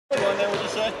Going there, would you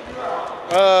say?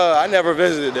 I never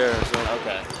visited there, so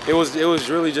Okay. it was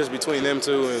really just between them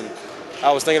two, and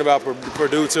I was thinking about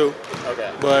Purdue too.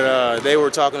 Okay. But they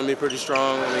were talking to me pretty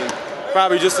strong. I mean,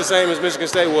 probably just the same as Michigan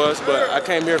State was, but I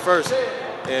came here first,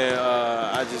 and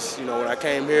I just, when I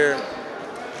came here,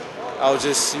 I was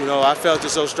just, I felt it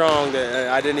so strong that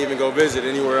I didn't even go visit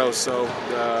anywhere else. So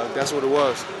that's what it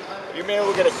was. You been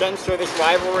able to get a sense for this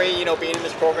rivalry, being in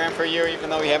this program for a year, even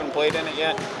though you haven't played in it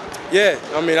yet? Yeah,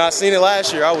 I mean, I seen it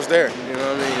last year. I was there. You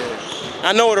know what I mean?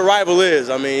 I know what a rival is.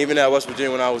 I mean, even at West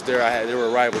Virginia when I was there, there were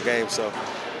rival games. So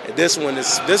this one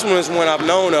is one I've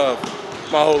known of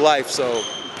my whole life. So,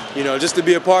 just to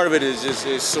be a part of it is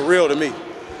surreal to me.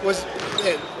 Was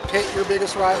Pitt your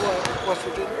biggest rival at West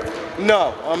Virginia?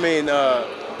 No, I mean, that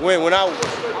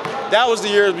was the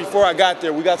years before I got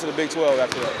there. We got to the Big 12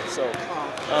 after that. So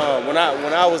when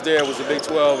I was there, it was the Big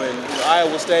 12, and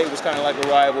Iowa State was kind of like a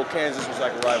rival. Kansas was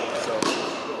like a rival. So.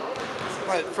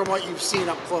 But from what you've seen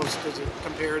up close, does it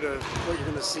compare to what you're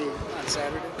going to see on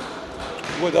Saturday?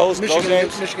 With those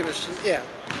games? Michigan, yeah.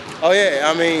 Oh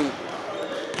yeah, I mean,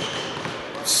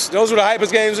 those were the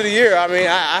hypest games of the year. I mean,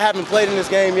 I haven't played in this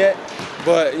game yet,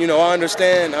 but I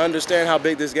understand how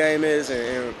big this game is,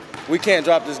 and we can't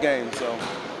drop this game. So,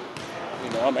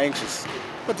 I'm anxious.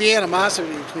 But the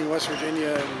animosity between West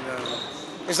Virginia and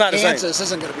it's not the Kansas same.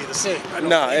 Isn't going to be the same.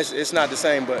 No, it's not the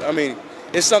same. But I mean,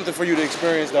 it's something for you to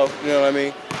experience, though. You know what I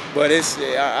mean? But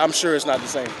I'm sure it's not the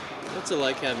same. What's it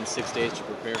like having 6 days to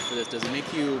prepare for this? Does it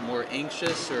make you more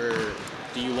anxious, or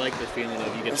do you like the feeling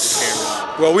of you get to prepare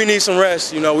well? Well, we need some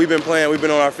rest. We've been playing. We've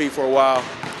been on our feet for a while.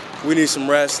 We need some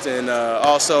rest, and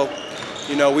also,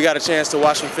 we got a chance to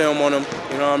watch some film on them.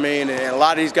 You know what I mean? And a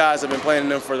lot of these guys have been playing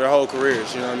them for their whole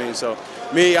careers. You know what I mean? So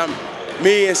me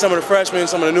and some of the freshmen,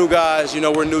 some of the new guys.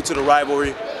 We're new to the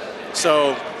rivalry,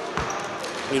 so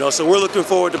so we're looking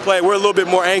forward to play. We're a little bit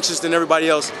more anxious than everybody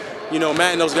else.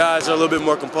 Matt and those guys are a little bit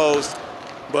more composed,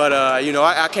 but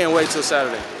I can't wait till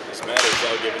Saturday. Has Matt or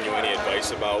Joe given you any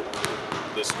advice about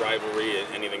this rivalry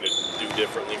and anything to do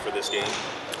differently for this game?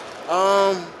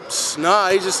 Nah,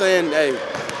 he's just saying, hey,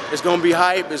 it's gonna be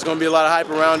hype. There's gonna be a lot of hype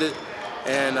around it,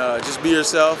 and just be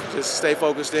yourself. Just stay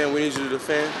focused in. We need you to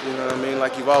defend. You know what I mean?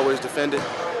 Like you've always defended,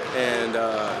 and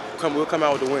we'll come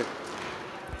out with the win.